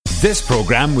This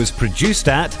programme was produced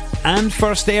at and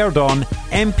first aired on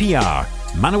MPR,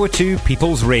 Manawatu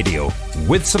People's Radio,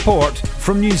 with support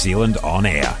from New Zealand On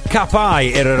Air. Ka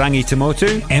pai Irarangi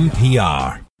Tamotu,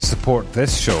 MPR. Support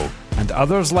this show and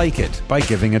others like it by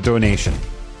giving a donation.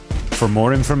 For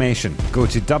more information, go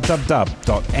to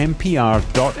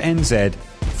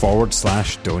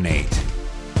www.mpr.nz/donate.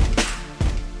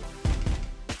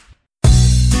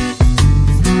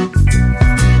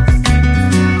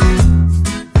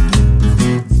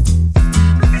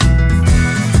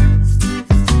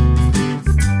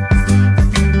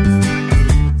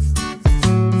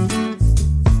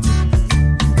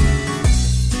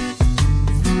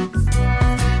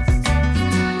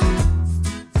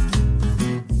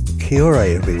 Kia ora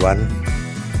everyone.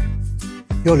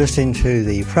 You're listening to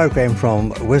the program from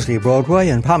Wesley Broadway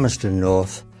in Palmerston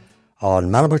North on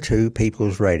Manawatu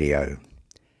People's Radio.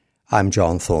 I'm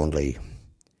John Thornley.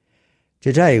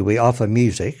 Today we offer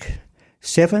music,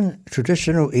 7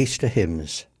 traditional Easter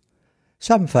hymns,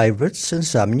 some favourites and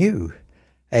some new,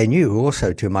 and new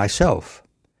also to myself.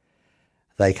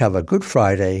 They cover Good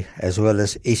Friday as well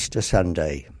as Easter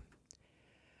Sunday.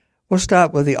 We'll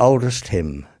start with the oldest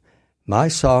hymn, My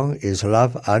Song is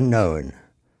Love Unknown,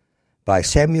 by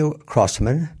Samuel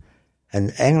Crossman,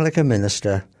 an Anglican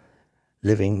minister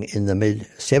living in the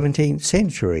mid-17th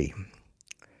century.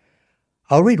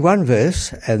 I'll read one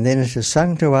verse and then it is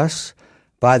sung to us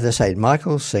by the St.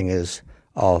 Michael's Singers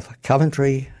of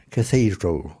Coventry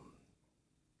Cathedral.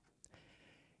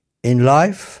 In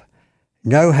life,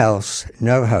 no house,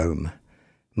 no home,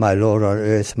 my Lord on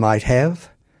earth might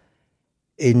have.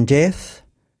 In death,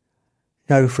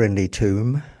 no friendly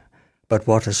tomb, but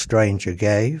what a stranger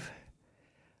gave.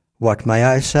 What may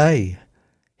I say?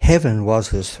 Heaven was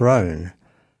his throne,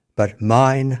 but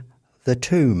mine the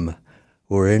tomb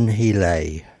wherein he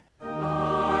lay.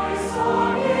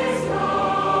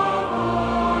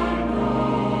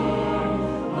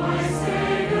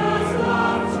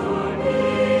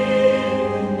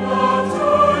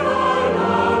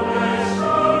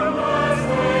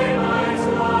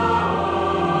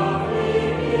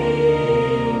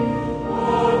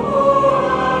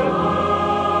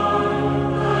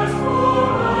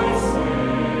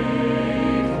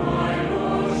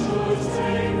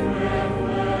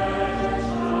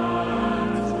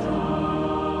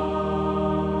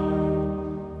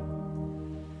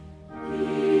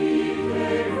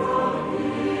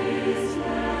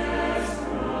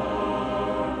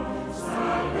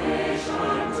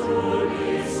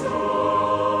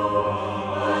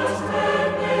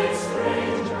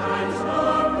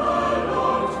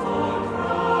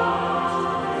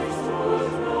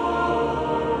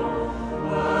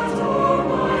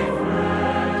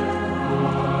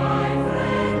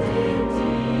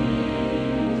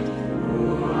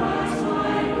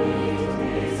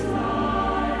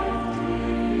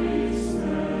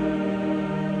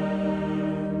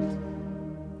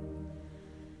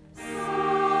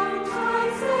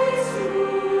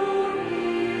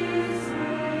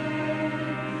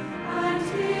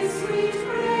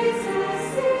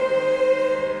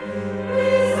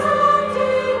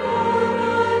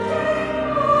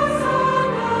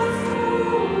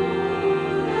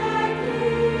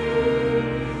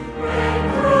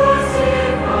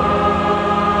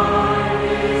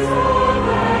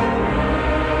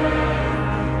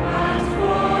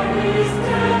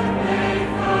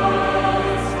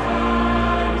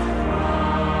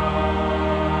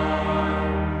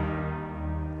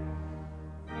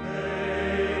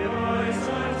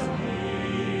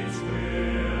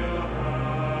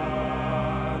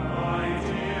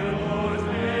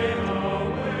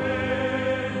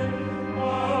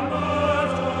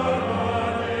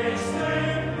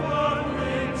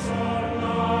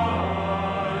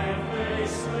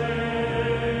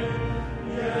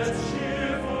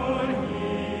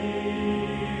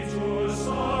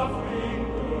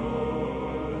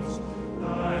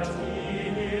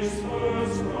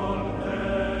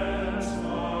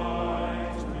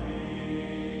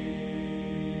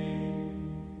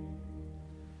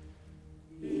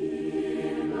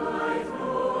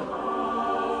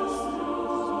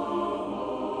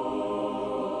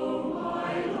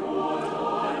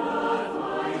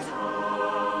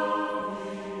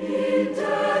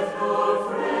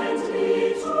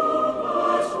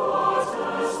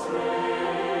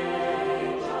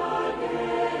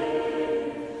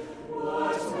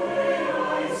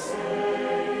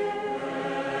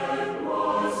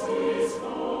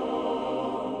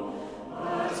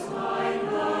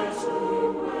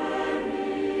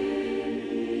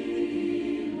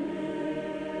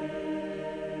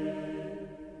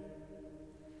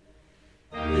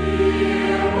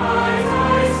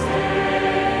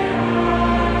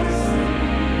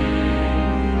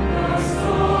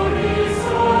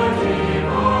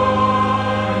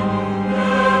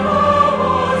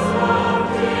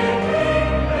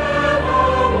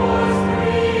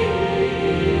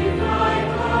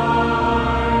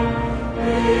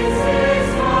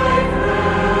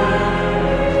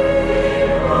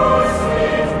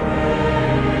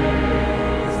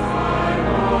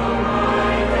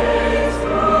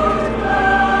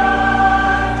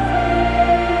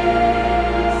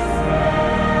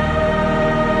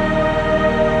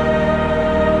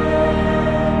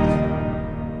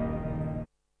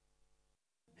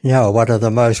 Now, one of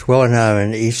the most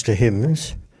well-known Easter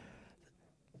hymns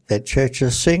that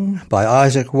churches sing by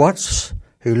Isaac Watts,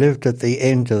 who lived at the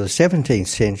end of the 17th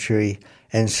century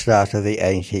and start of the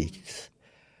 18th.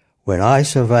 When I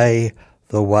survey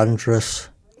the wondrous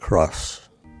cross.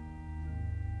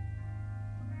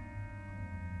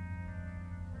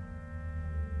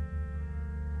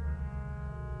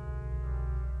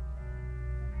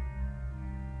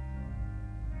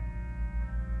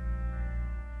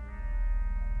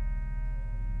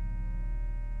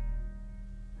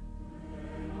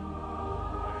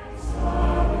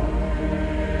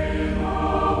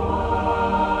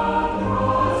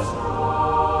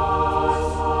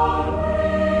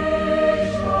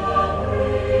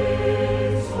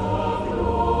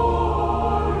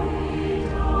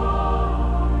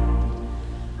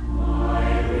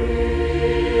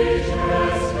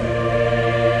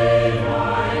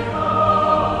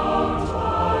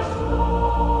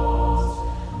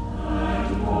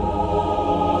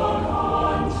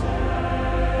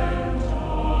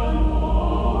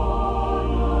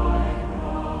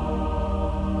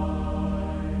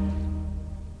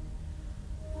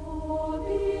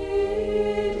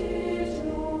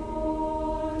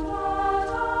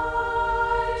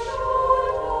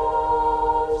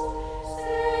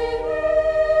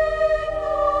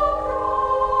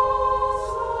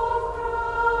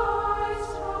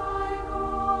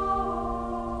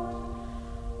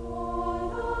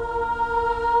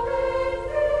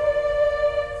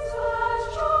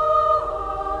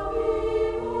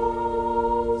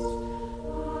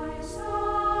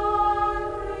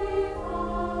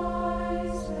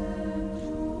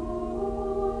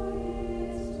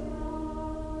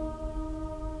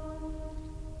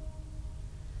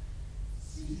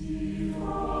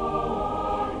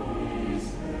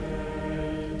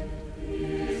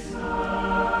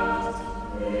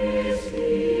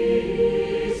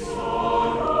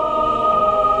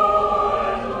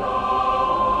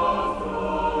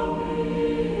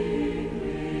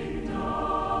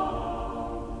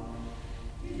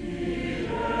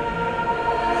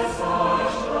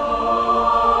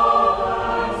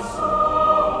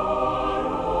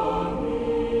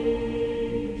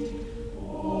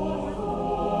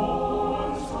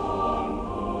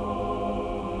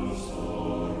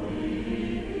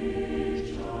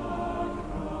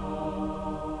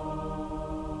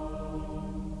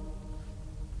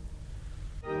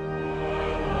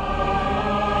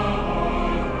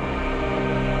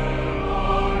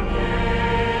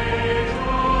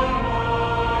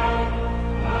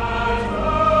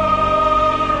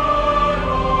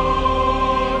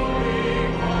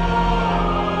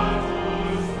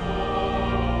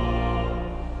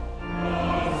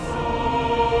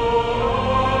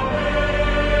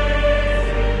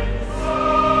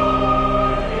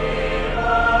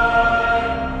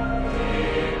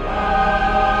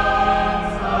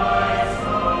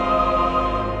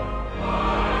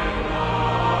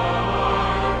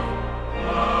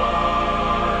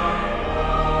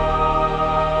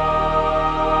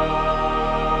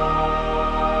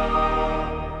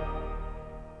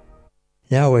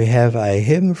 Now we have a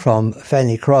hymn from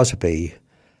Fanny Crosby.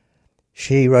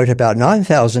 She wrote about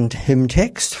 9,000 hymn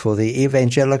texts for the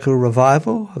evangelical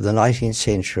revival of the 19th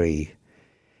century.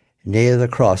 Near the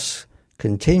Cross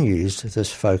continues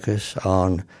this focus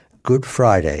on Good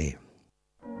Friday.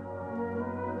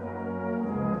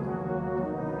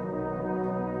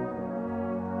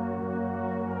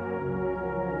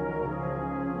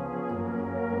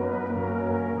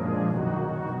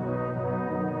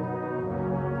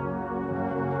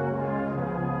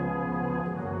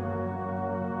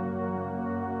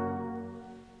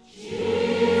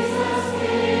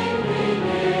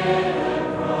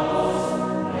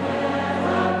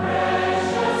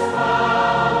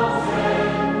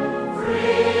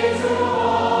 Freeze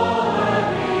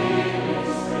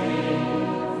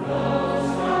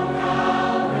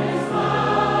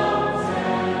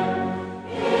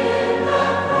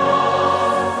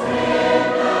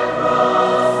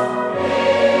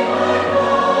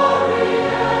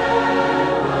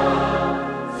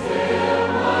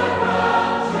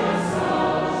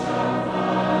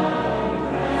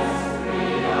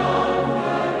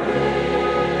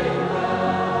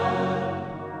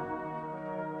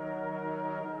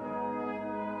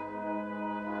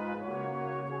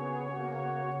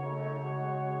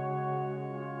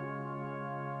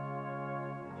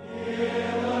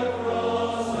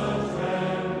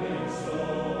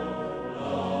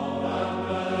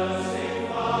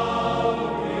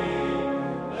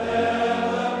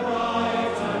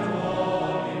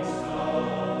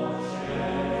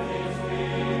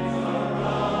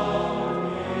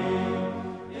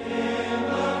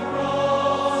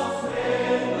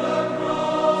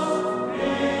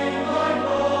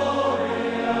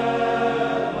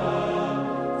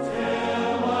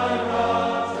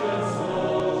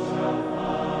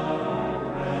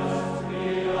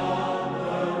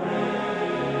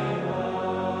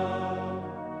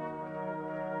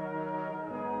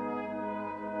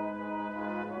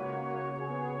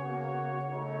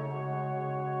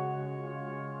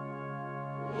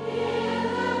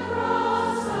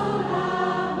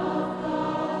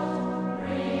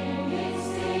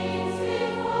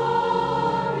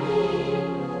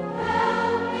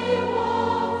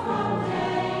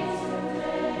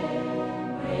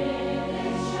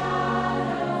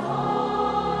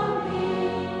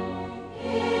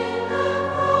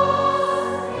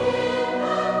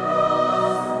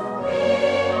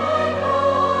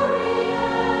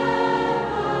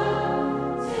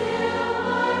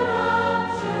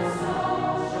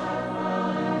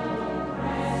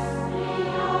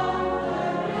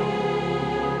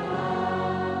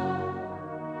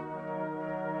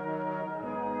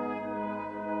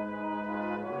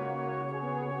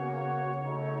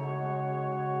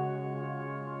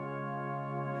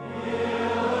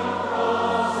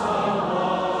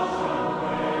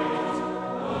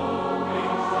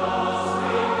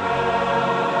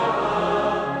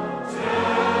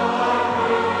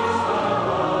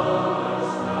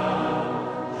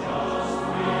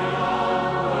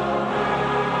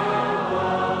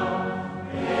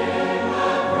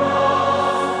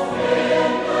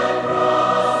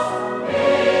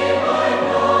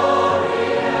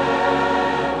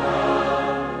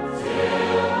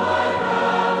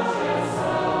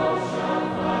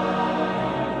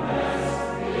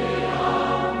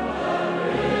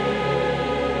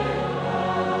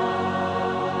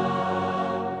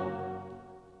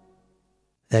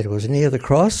That was Near the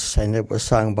Cross, and it was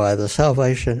sung by the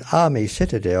Salvation Army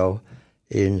Citadel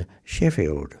in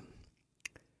Sheffield.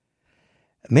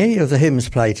 Many of the hymns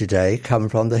played today come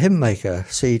from the Hymn Maker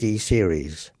CD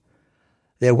series.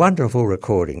 They're wonderful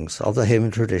recordings of the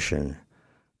hymn tradition.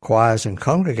 Choirs and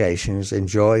congregations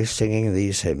enjoy singing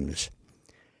these hymns.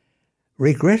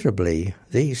 Regrettably,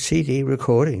 these CD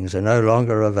recordings are no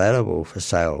longer available for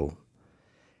sale.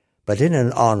 But in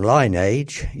an online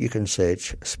age, you can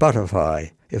search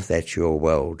Spotify if that's your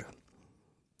world.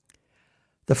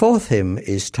 The fourth hymn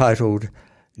is titled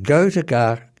Go to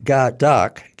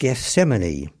Dark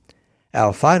Gethsemane,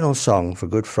 our final song for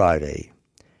Good Friday.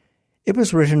 It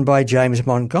was written by James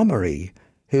Montgomery,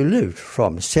 who lived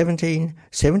from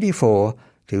 1774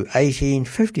 to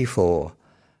 1854,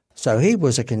 so he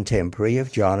was a contemporary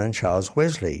of John and Charles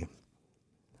Wesley.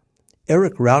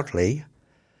 Eric Routley,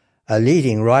 a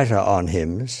leading writer on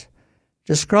hymns,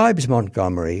 describes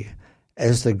Montgomery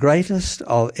as the greatest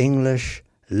of English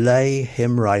lay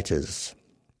hymn writers.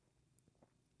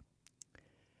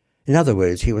 In other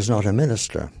words, he was not a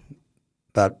minister,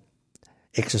 but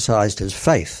exercised his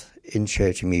faith in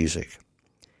church music.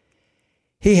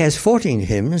 He has 14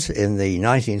 hymns in the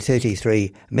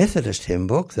 1933 Methodist hymn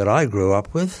book that I grew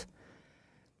up with.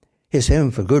 His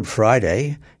hymn for Good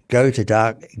Friday, Go to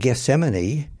Dark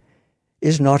Gethsemane,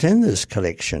 is not in this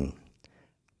collection,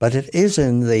 but it is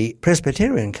in the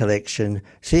Presbyterian collection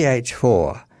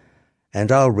CH4,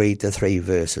 and I'll read the 3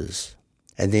 verses,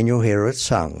 and then you'll hear it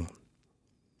sung.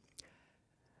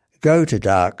 Go to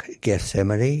dark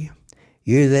Gethsemane,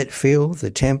 you that feel the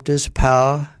tempter's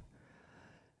power,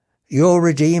 your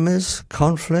Redeemer's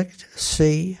conflict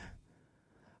see.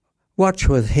 Watch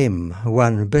with him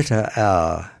one bitter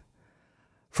hour.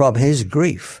 From his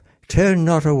grief turn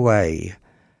not away,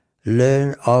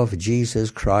 learn of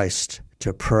Jesus Christ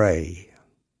to pray.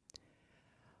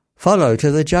 Follow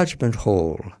to the judgment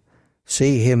hall,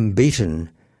 see him beaten,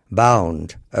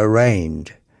 bound,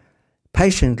 arraigned.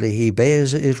 Patiently he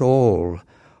bears it all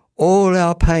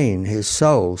our pain his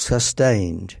soul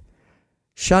sustained.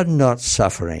 Shun not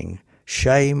suffering,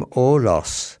 shame or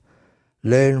loss,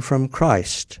 learn from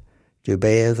Christ to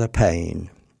bear the pain.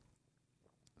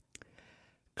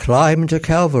 Climb to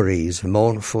Calvary's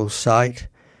mournful sight,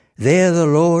 there the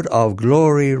Lord of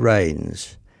glory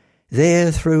reigns,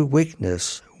 there through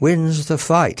weakness wins the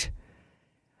fight.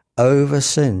 Over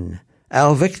sin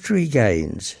our victory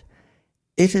gains.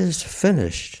 It is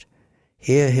finished,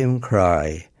 hear him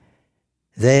cry.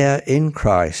 There in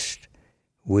Christ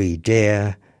we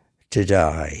dare to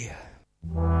die.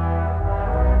 North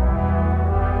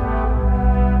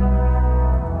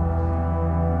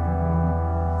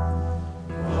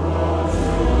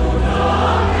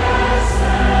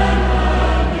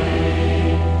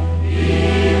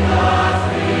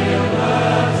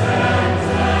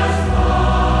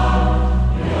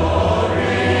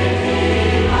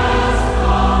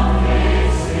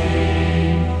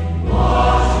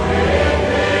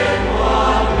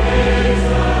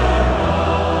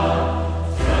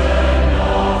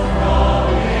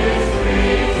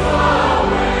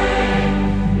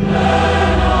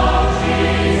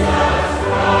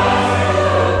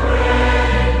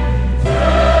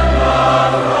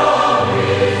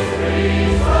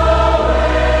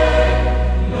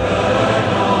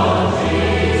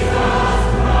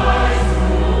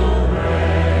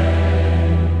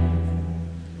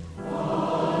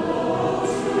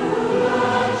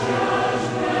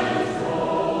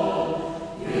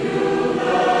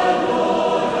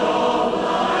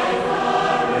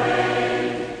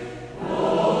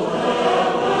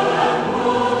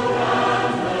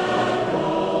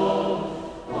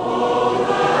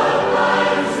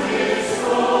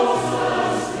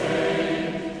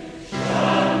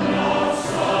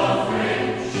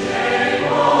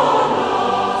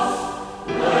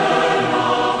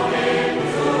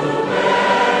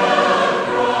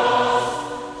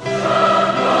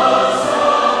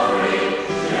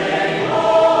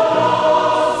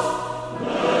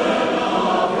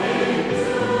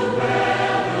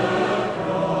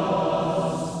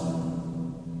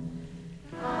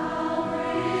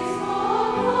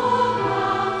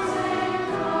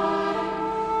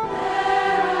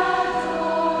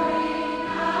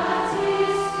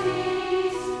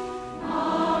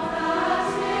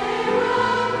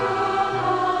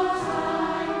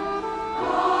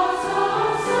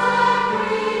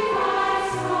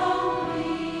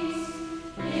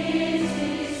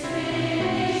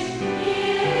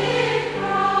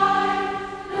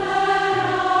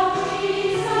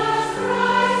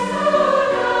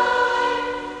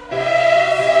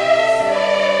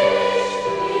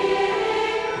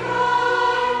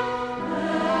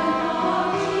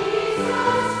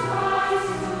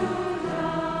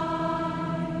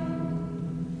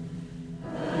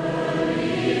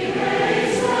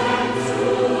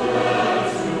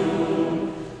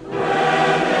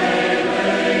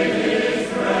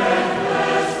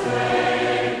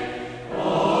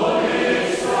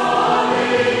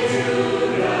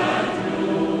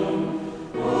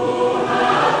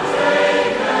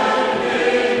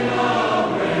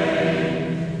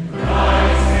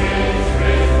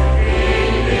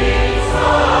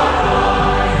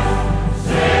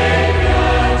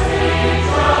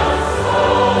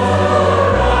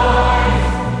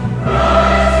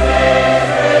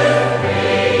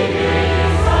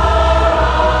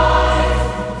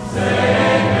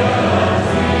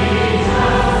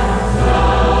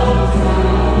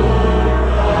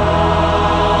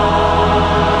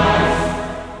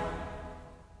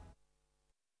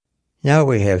Now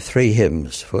we have 3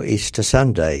 hymns for Easter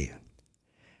Sunday.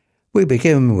 We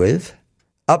begin with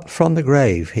Up from the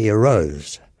Grave He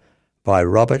Arose by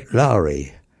Robert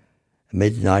Lowry,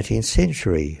 mid-19th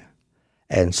century,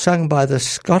 and sung by the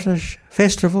Scottish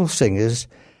Festival Singers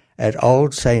at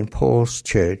Old St. Paul's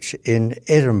Church in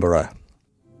Edinburgh.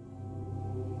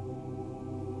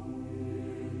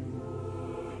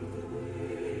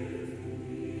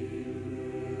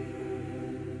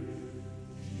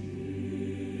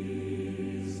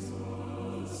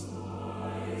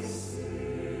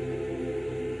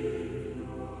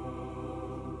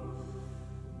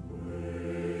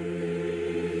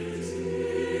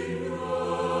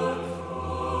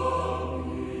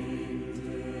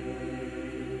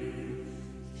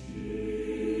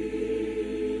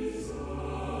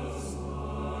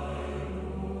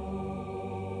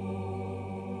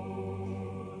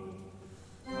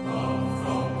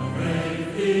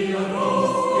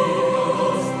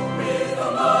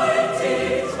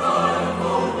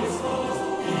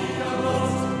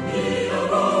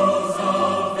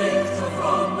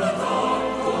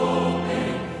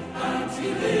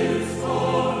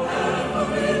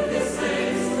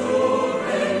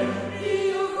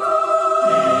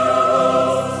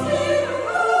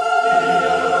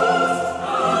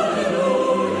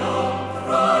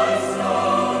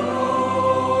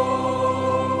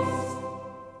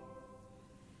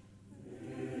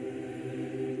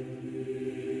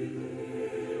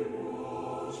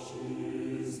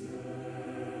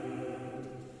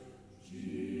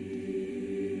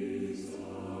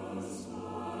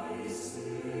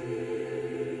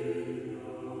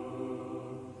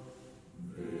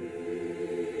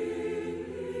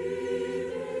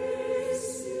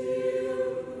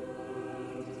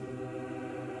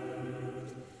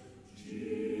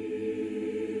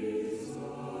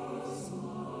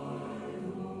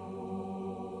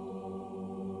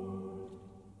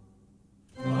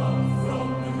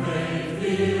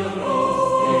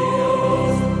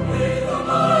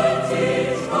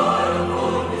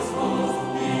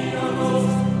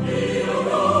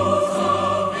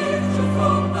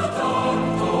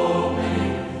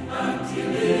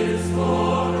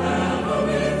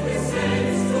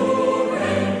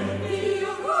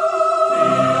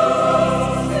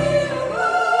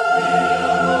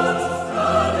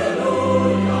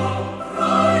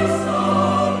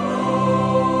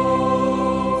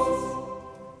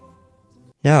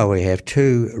 Now we have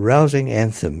 2 rousing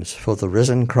anthems for the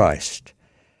risen Christ.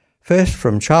 First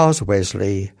from Charles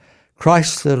Wesley,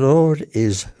 Christ the Lord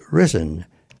is risen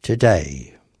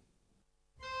today.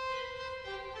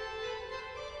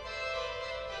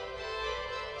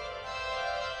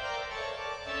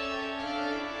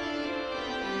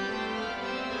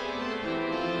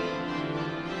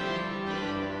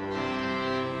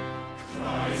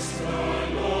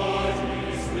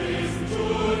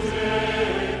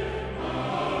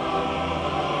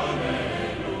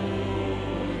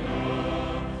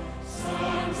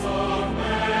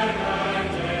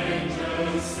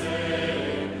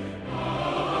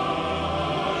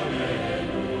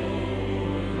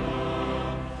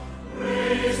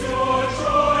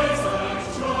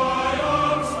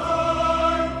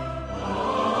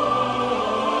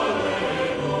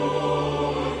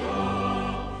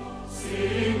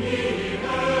 Singing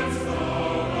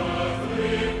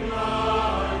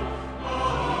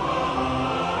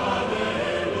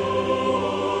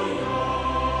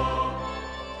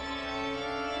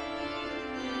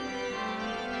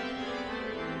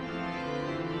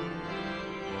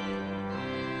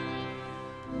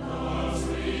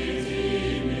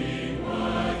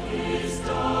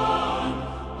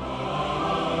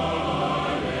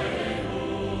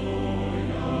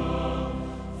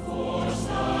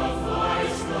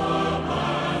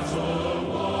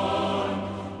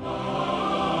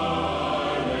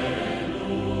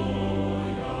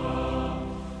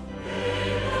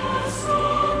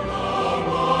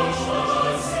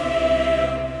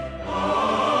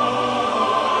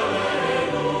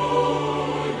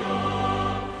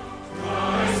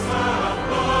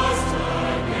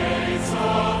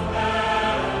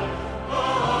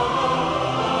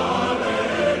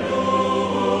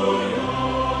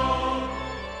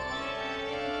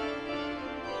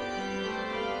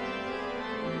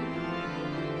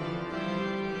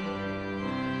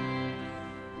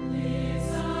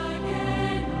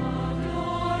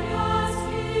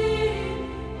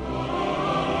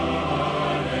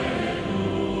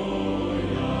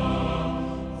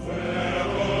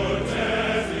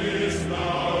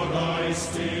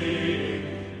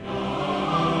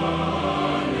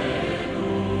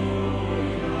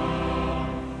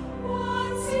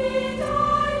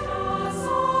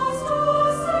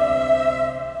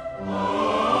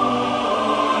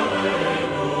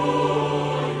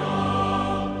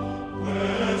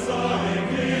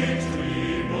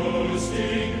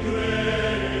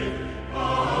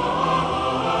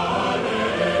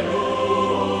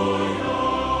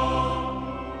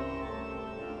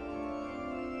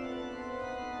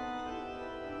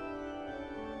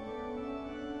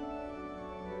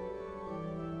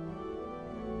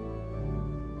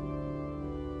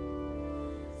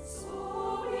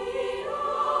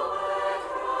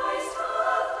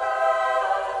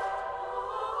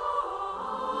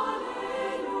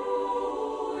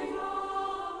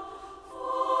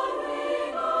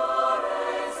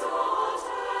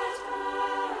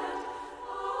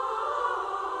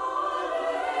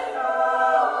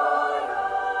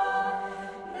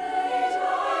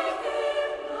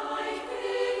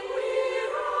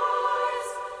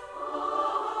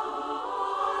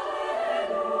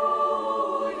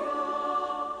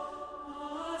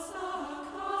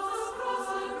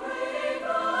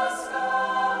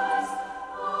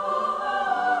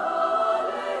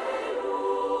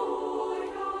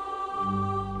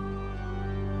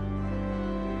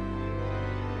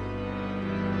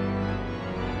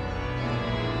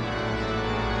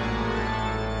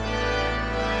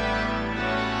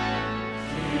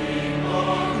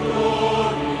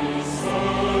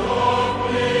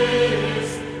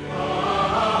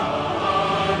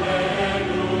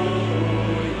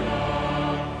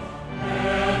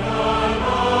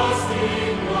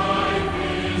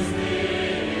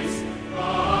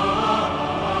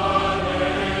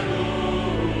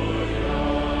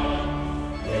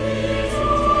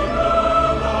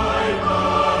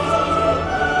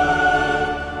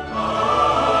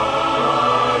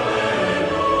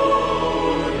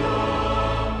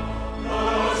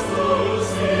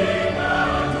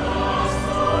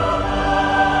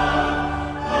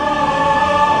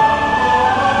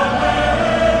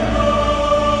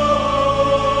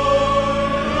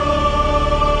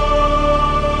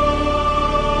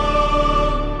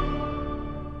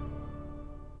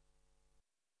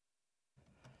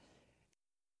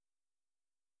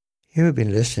You have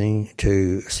been listening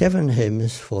to 7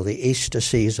 hymns for the Easter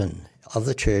season of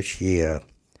the church year.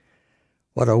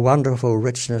 What a wonderful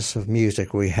richness of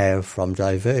music we have from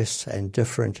diverse and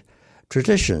different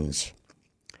traditions.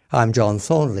 I'm John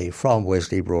Thornley from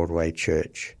Wesley Broadway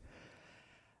Church.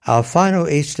 Our final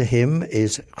Easter hymn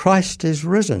is Christ is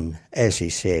Risen, as he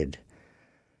said.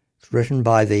 It's written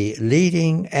by the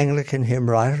leading Anglican hymn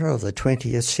writer of the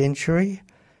 20th century,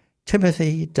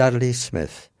 Timothy Dudley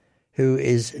Smith, who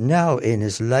is now in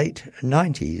his late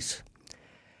 90s.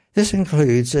 This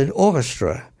includes an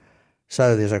orchestra,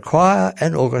 so there's a choir,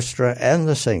 an orchestra, and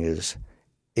the singers.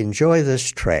 Enjoy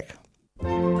this track.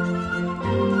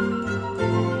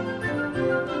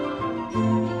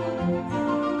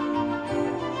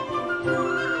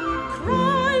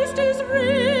 Christ is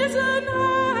risen,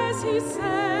 as he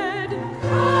said.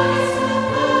 Christ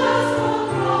arose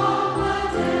from the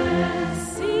dead.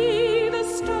 See, the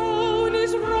stone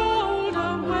is rolled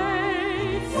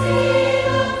away. See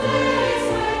the place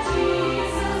where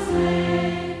Jesus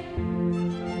lay.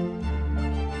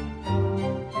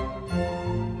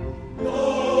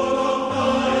 Lord of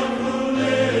life who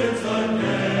lives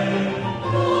again.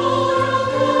 Lord of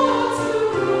lords who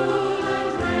rule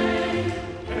and reign.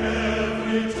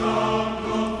 Every tongue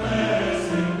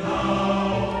confessing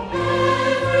now.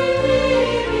 Every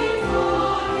knee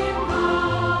before him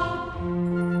bow.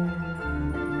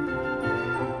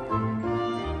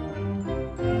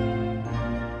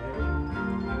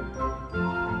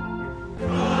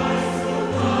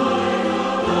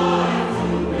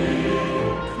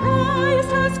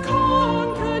 Christ has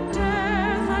conquered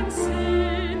death and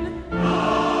sin.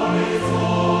 Now is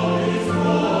all his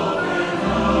warfare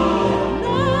done.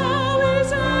 Now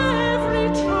is every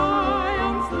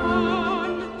triumph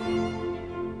won.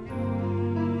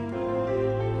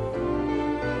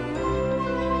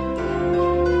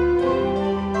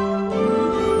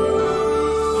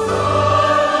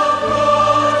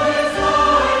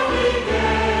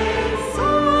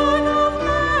 Son of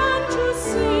man to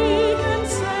seek and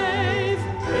save.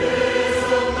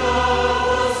 Risen thou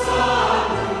the Son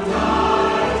who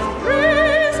died.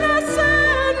 Risen,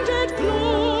 ascended,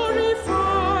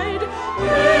 glorified.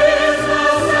 Risen,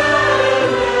 ascended,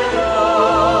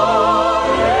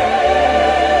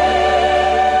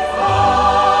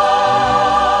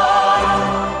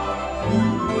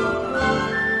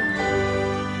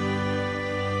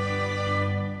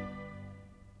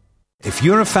 If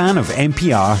you're a fan of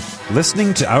NPR,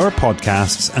 listening to our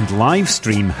podcasts and live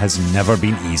stream has never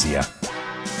been easier.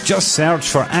 Just search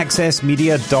for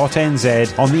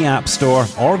accessmedia.nz on the App Store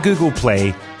or Google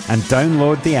Play and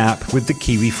download the app with the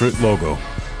kiwifruit logo.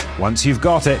 Once you've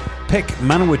got it, pick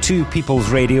Manawatu People's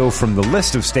Radio from the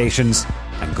list of stations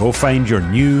and go find your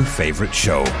new favourite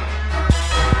show.